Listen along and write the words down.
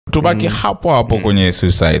tubaki hapo kwenye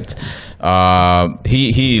suicide.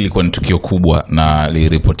 Hii ilikuwa ni tukio kubwa na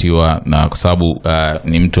liripotiwa, na kwa sababu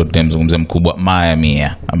ni mtu tunamzungumzia mkubwa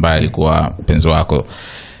Mia ambaye alikuwa mpenzi wako.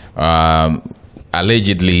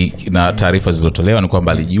 Allegedly, na taarifa zilizotolewa ni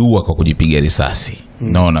kwamba alijiua kwa kujipiga risasi.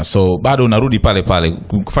 Naona so bado unarudi pale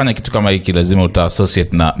kufanya kitu kama hiki lazima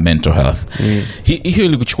associate na mental health. Hiyo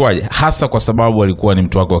ilikuchukuaje, hasa kwa sababu alikuwa ni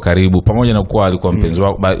mtu wako wa karibu, pamoja na kuwa alikuwa mpenzi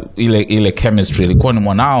wako, ile chemistry ilikuwa ni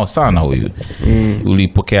mwanao sana huyu.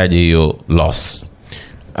 Ulipokeaje hiyo loss?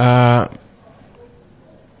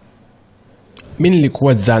 Mimi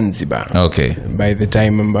nilikuwa Zanzibar. Okay. By the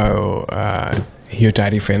time ambayo hiyo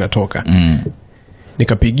taarifa inatoka.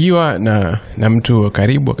 Nikapigiwa na mtu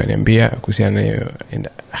karibu akaniambia kuhusiana na hiyo.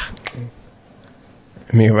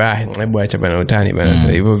 Hebu acha bana utani bana,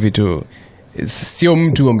 sasa hivyo vitu sio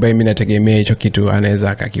mtu ambaye mimi nategemea hicho kitu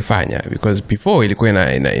anaweza akakifanya, because before ilikuwa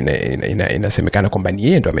inasemekana kwamba ni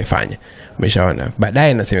yeye ndo amefanya, umeshaona.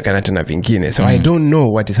 Baadaye inasemekana tena vingine, so I don't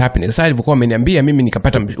know what is happening. Sasa alivyokuwa ameniambia mimi,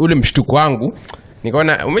 nikapata ule mshtuko wangu.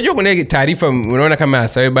 Nikaona unajua kuna taarifa unaona kama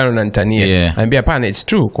sawa bana unanitania. Anambia hapana, it's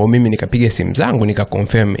true. Kwa mimi nikapiga simu zangu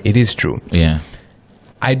nikaconfirm it is true.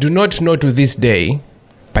 I do not know to this day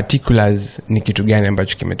particulars ni kitu gani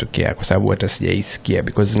ambacho kimetokea, kwa sababu hata sijaisikia,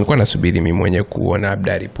 because nilikuwa nasubiri mimi mwenyewe kuona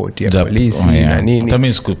labda ripoti ya polisi na nini.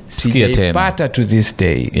 Tamisikia tena. But to this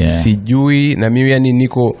day sijui, na mimi yani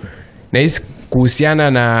niko nahisi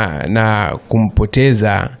kuhusiana na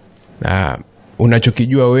kumpoteza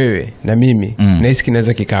unachokijua wewe na mimi nahisi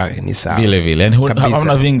kinaweza kikaa ni sawa vile. Yani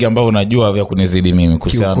hauna vingi ambao unajua vya kunizidi mimi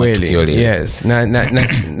kuhusiana na tukio lile. Yes.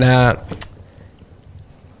 Na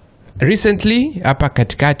recently hapa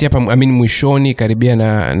katikati hapa mwishoni karibia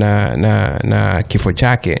na kifo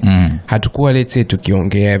chake, hatukuwa let's say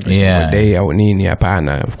tukiongea every single day au nini,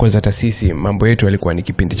 hapana. Of course hata sisi mambo yetu yalikuwa ni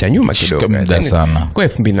kipindi cha nyuma kidogo kwa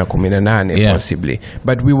 2018 possibly,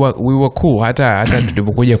 but we were cool. Hata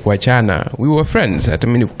tulipokuja kuachana we were friends. Hata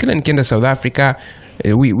mimi kila nikienda South Africa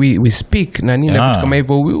we speak na nini na vitu kama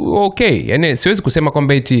hivyo, we were okay. Yani siwezi kusema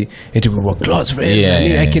kwamba eti we were close friends.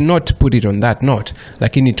 I cannot put it on that note,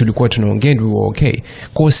 lakini tulikuwa tunaongea, we were okay.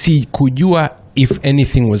 Kwa si kujua if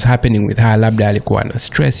anything was happening with her, labda alikuwa na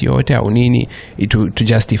stress yote au nini to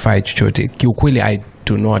justify chochote. Kiukweli I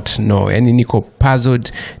do not know. Yani niko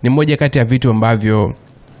puzzled. Ni moja kati ya vitu ambavyo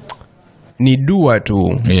ni dua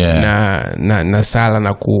tu na sala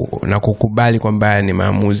na kukubali kwamba ni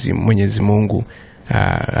maamuzi Mwenyezi Mungu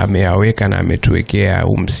ameyaweka na ametuwekea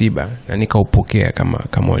msiba, na nikaupokea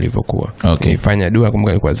kama walivyokuwa. Nilifanya dua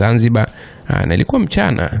kumbuka nilikuwa Zanzibar na ilikuwa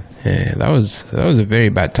mchana. That was a very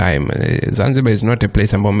bad time. Zanzibar is not a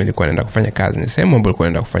place ambayo nilikuwa naenda kufanya kazi, ni sehemu ambayo nilikuwa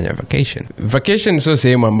naenda kufanya vacation. So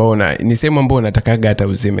sehemu ambayo ni sehemu ambayo unatakaga hata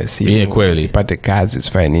uzime simu, usipate kazi,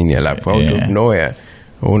 usifanye nini, alafu out of nowhere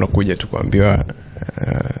unakuja tu kuambiwa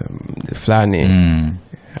fulani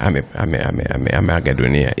ameaga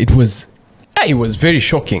dunia. It was very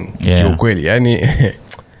shocking kiukweli. Yani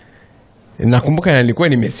nakumbuka nilikuwa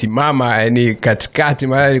nimesimama yani katikati,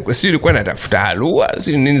 mara nilikuwa natafuta halua,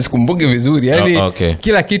 nini sikumbuki vizuri. Yani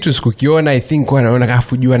kila kitu sikukiona. I think kwa naona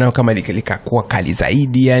kafujua nao kama likakuwa kali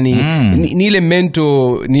zaidi. Yani ni ile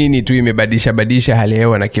mento nini tu imebadilisha hali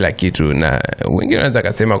hewa na kila kitu. Na wengine wanaweza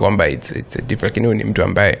kusema kwamba it's a different, lakini ni mtu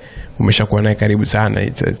ambaye umeshakuwa naye karibu sana.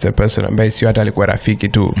 It's a person ambaye sio hata alikuwa rafiki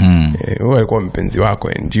tu. Wewe alikuwa mpenzi wako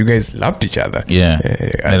and you guys loved each other.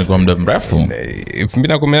 Alikuwa muda mrefu.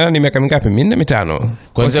 2018 miaka mingapi? 4 5.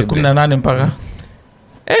 Kuanzia 18 mpaka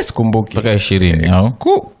sikumbuki. Mpaka 20 au?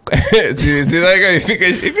 Sitaka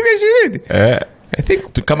ifike 20. I think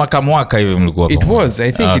kama mwaka hivi mlikuwa.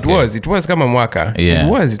 It was kama mwaka.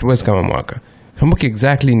 It was kama mwaka. Kumbuka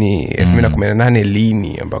exactly ni 2018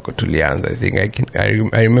 lini ambako tulianza. I think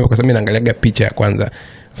I remember kwa sababu naangaliaga picha ya kwanza.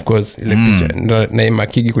 Of course ile picha na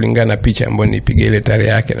makigi kulingana na picha ambayo nipiga ile tarehe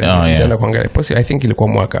yake na nitaenda kuangalia post. I think ilikuwa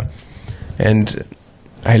mwaka, and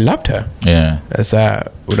I loved her. Sasa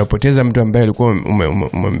unapoteza mtu ambaye alikuwa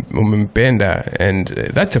umempenda,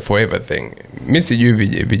 and that's a forever thing. Mimi sijui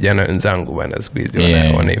vijana wenzangu bana siku hizi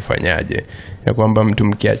wanaifanyaje, ya kwamba mtu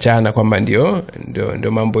mkiachana kwamba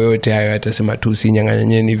ndio mambo yote hayo atasema tu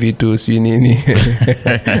usinyang'anyeni vitu si nini.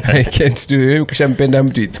 I can't do it. Ukishampenda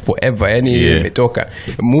mtu it's forever, yani imetoka.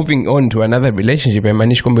 Moving on to another relationship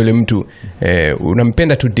haimaanishi kwamba yule mtu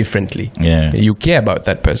unampenda tu differently. You care about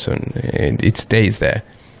that person and it stays there.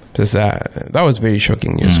 Sasa that was very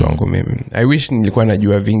shocking news kwangu mimi. I wish nilikuwa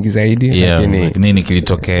najua vingi zaidi, lakini nini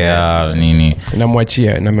kilitokea nini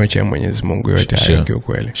namwachia Mwenyezi Mungu yote hayo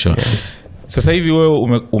kiukweli. Sasa hivi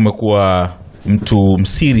wewe umekuwa mtu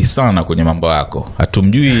msiri sana kwenye mambo yako.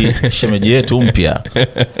 Hatumjui shemeji yetu mpya.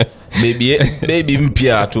 baby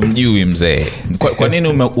mpya tumjui mzee. Kwa nini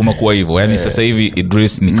umekuwa hivyo? Yani sasa hivi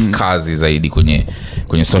Idris ni kazi zaidi kwenye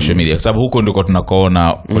social media, kwa sababu huko ndiko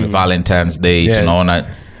tunakoona kwenye Valentine's Day, tunaona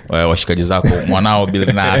washikaji zako mwanao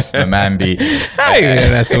Bilnas na Nandi.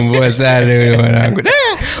 Anasumbua sana yule mwanangu.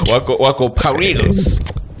 Wako Paris.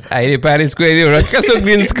 Ile Paris kweli unataka so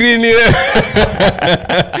green screen ile.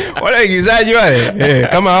 Wala waigizaji wale.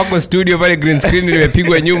 Kama wako studio pale green screen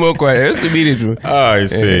imepigwa nyuma huko, subiri tu. I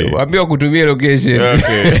see. Waambiwa kutumia location.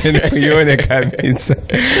 Okay. Ione kabisa.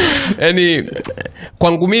 Yaani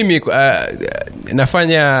kwangu mimi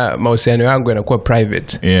nafanya mahusiano yangu yanakuwa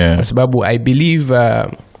private. Kwa sababu I believe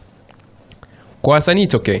kwa wasanii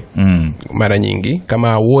it's okay. Mara nyingi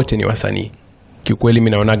kama wote ni wasanii, kiukweli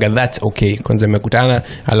mimi naonaga that's okay. Kwanza mmekutana,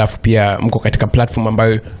 alafu pia mko katika platform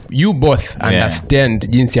ambayo you both understand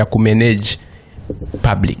jinsi ya kumanage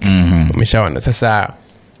public. Umeshaona? Sasa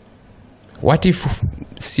what if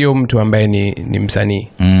sio mtu ambaye ni msanii?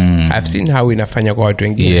 I've seen how inafanya kwa watu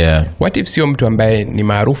wengine. What if sio mtu ambaye ni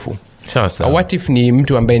maarufu? Sawa. What if ni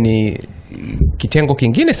mtu ambaye ni kitengo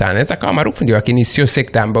kingine sana, naweza kama maarufu ndio, lakini sio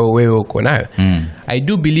sekta ambayo wewe uko nayo. I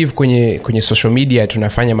do believe kwenye social media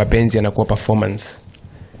tunafanya mapenzi yanakuwa performance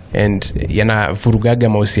and yanavurugaga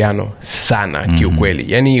mahusiano sana kiukweli.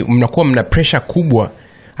 Yani mnakuwa mna pressure kubwa,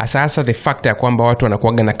 hasa the fact ya kwamba watu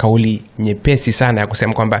wanakuaga na kauli nyepesi sana ya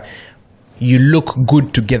kusema kwamba you look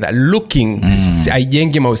good together. Looking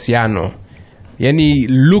haijengi mahusiano. Yani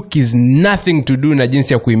look is nothing to do na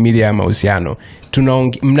jinsi ya kuhimilia mahusiano.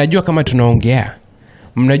 Mnajua kama tunaongea,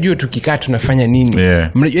 mnajua tukikaa tunafanya nini.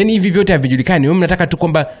 Yani hivi vyote havijulikani. Wewe mnataka tu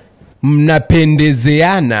kwamba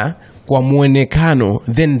mnapendezeana kwa muonekano,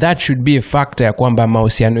 then that should be a factor ya kwamba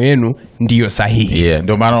mahusiano yenu ndio sahihi.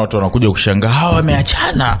 Ndio maana watu wanakuja kushangaa hao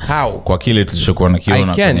wameachana. Kwa kile tulichokuwa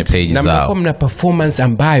nakiona kwenye page zao. Na mnakuwa mna performance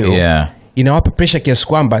ambayo inawapa pressure kiasi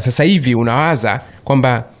kwamba sasa hivi unawaza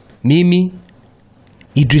kwamba mimi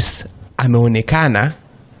Idris ameonekana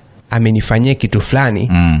amenifanyia kitu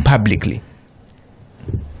fulani publicly.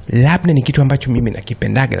 Labda ni kitu ambacho mimi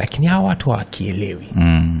nakipendaga, lakini hao watu hawakielewi.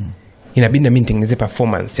 Inabidi na mimi nitengeneze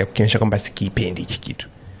performance ya kukionyesha kwamba sikipendi hichi kitu.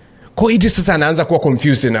 Kwa Idris sasa anaanza kuwa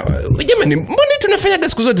confused na jamani, mbona tunafanya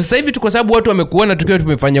siku zote sasa hivi tu kwa sababu watu wamekuona tukiwa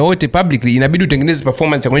tumefanya wote publicly, inabidi utengeneze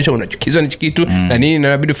performance ya kuonyesha unachukizwa na hichi kitu na nini, na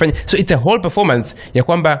inabidi ufanye. So it's a whole performance ya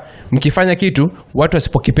kwamba mkifanya kitu watu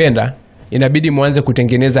wasipokipenda inabidi muanze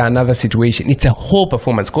kutengeneza another situation. It's a whole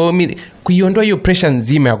performance. Kwa hiyo kuiondoa hiyo pressure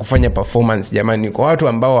nzima ya kufanya performance, jamani, kwa watu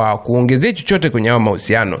ambao hawakuongezea chochote kwenye hao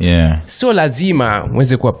mahusiano, sio lazima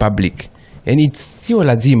muweze kuwa public. Yani sio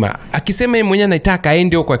lazima. Akisema yeye mwenyewe anataka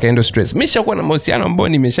aende huko akaenda stress. Nimeshakuwa na mahusiano ambao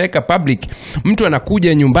nimeshaweka public. Mtu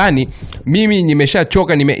anakuja nyumbani, mimi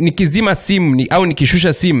nimeshachoka, nikizima simu au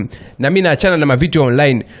nikishusha simu na mimi naachana na mavideo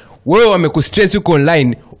online. Wewe wamekustress huko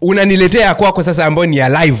online, unaniletea kwako sasa ambao ni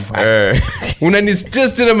alive.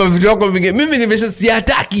 Unanistress na mavideo yako vingi. Mimi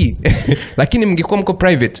nimeshasiataki. Lakini mngekuwa mko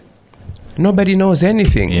private, nobody knows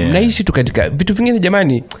anything. Mnaishi tu katika vitu vingine,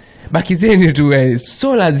 jamani. Bakizeni tu,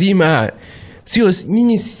 so lazima.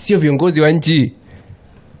 Nyinyi sio viongozi wa nchi.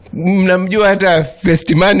 Mnamjua hata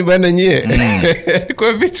festimani bwana nyie.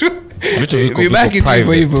 Kwa vitu vibaki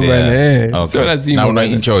hivyo bwana. So lazima. Na una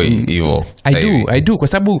enjoy hivyo. I do kwa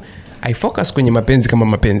sababu I focus kwenye mapenzi kama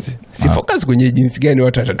mapenzi. Si focus kwenye jinsi gani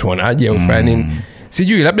watu watatuonaje au fani.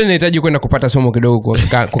 Sijui, labda nahitaji kwenda kupata somo kidogo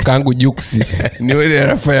kwa kaangu Juksi. Ni wewe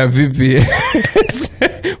anafanya vipi?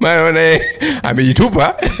 Maana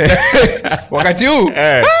amejitupa wakati huu.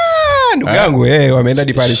 Ndugu yangu wameenda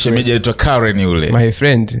dipali shemeji anaitwa Karen yule. My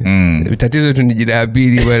friend. Tatizo tu ni jina la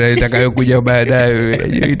pili bwana itakayokuja baadaye.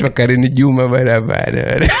 Anaitwa Karen Juma baada.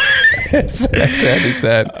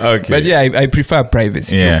 Okay. But I prefer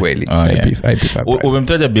privacy kweli. I prefer.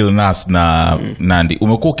 Umemtaja Bilnas na Nandi.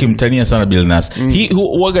 Umekuwa ukimtania sana Bilnas. Hii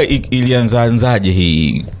waga ilianzaje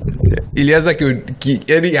hii? Ilianza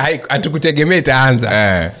yani hatukutegemea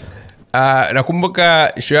itaanza.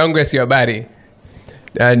 Nakumbuka show yangu ya Sio Habari.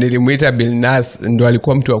 Nilimuita Bilnas, ndo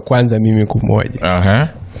alikuwa mtu wa kwanza mimi kumoja.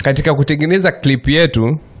 Katika kutengeneza clip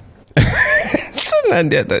yetu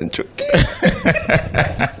Nandi atanchukia.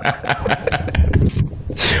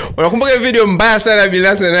 Unakumbuka video mbaya sana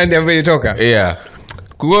Bilnas na Nandi ambayo ilitoka?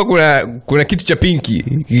 Kuna kitu cha pinki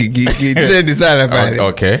trend sana pale.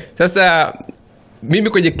 Sasa mimi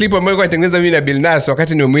kwenye clip ambayo nilikuwa natengeneza mimi na Bilnas,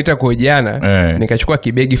 wakati nimemuita kuhojiana, nikachukua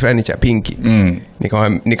kibegi fulani cha pinki.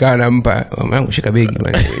 Nikawa nampa, mwanangu shika begi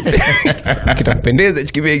bwana. Kitakupendeza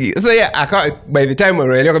hichi kibegi. Sasa akawa by the time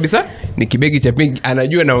anaelewa kabisa ni kibegi cha pinki,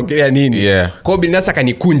 anajua naongelea nini. Kwa Bilnas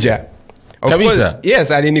akanikunja. Kabisa.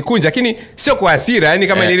 Yes, alinikunja, lakini sio kwa hasira, yani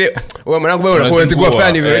kama ile wewe mwanangu wewe unazikuwa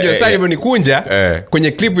fulani hivyo unajua sasa hivyo nikunja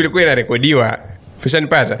kwenye clip ilikuwa inarekodiwa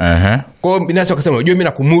fishanipata kwa binafsi akasema unajua mimi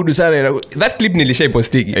nakumudu sana that clip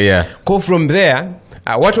nilishaiposti kwa from there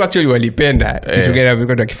watu actually walipenda kitu gani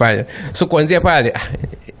vilikuwa tukifanya so kuanzia pale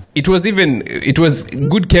it was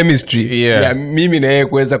good chemistry ya mimi na yeye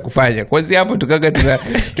kuweza kufanya kwanza hapo tukaga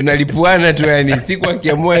tunalipuana tu yani siku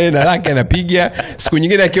akiamua yeye na lake anapiga siku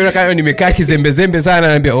nyingine akiona kama nimekaa kizembe sana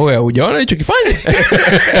ananiambia oya hujaona hicho kifanya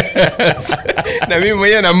na mimi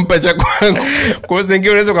mwenyewe nampa cha kwangu kwa sababu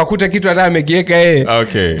wengine unaweza kukuta kitu hata amekiweka yeye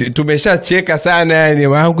tumeshacheka sana yani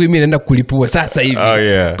wangu mimi naenda kulipua sasa hivi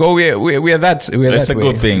go we are that that's a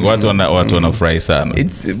good thing watu wanafurahi sana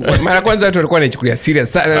mara kwanza watu walikuwa wanachukulia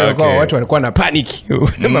serious sana watu walikuwa na panic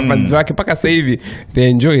na mafanzi wake mpaka sasa hivi they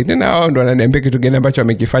enjoy tena wao ndo wananiambia kitu gani ambacho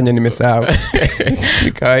amekifanya nimesahau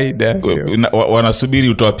ni kawaida wanasubiri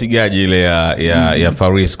utawapigaje ile ya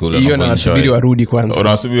Paris kule hiyo na wanasubiri warudi kwanza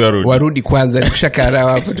warudi kwanza kushakara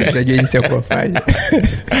hapo tutajua jinsi ya kuwafanya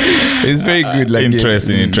it's very good like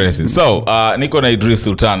interesting so niko na Idris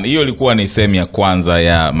Sultan hiyo ilikuwa ni sehemu ya kwanza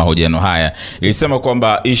ya mahojiano haya ilisema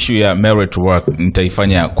kwamba issue ya merit work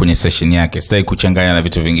nitaifanya kwenye session yake sitaki kuchanganya na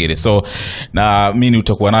vitu vingine so na mimi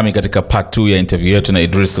utakuwa nami katika part 2 ya interview yetu na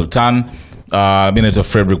Idris Sultan mimi naitwa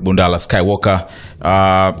Frederick Bundala Skywalker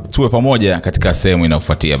tuwe pamoja katika sehemu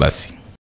inayofuatia basi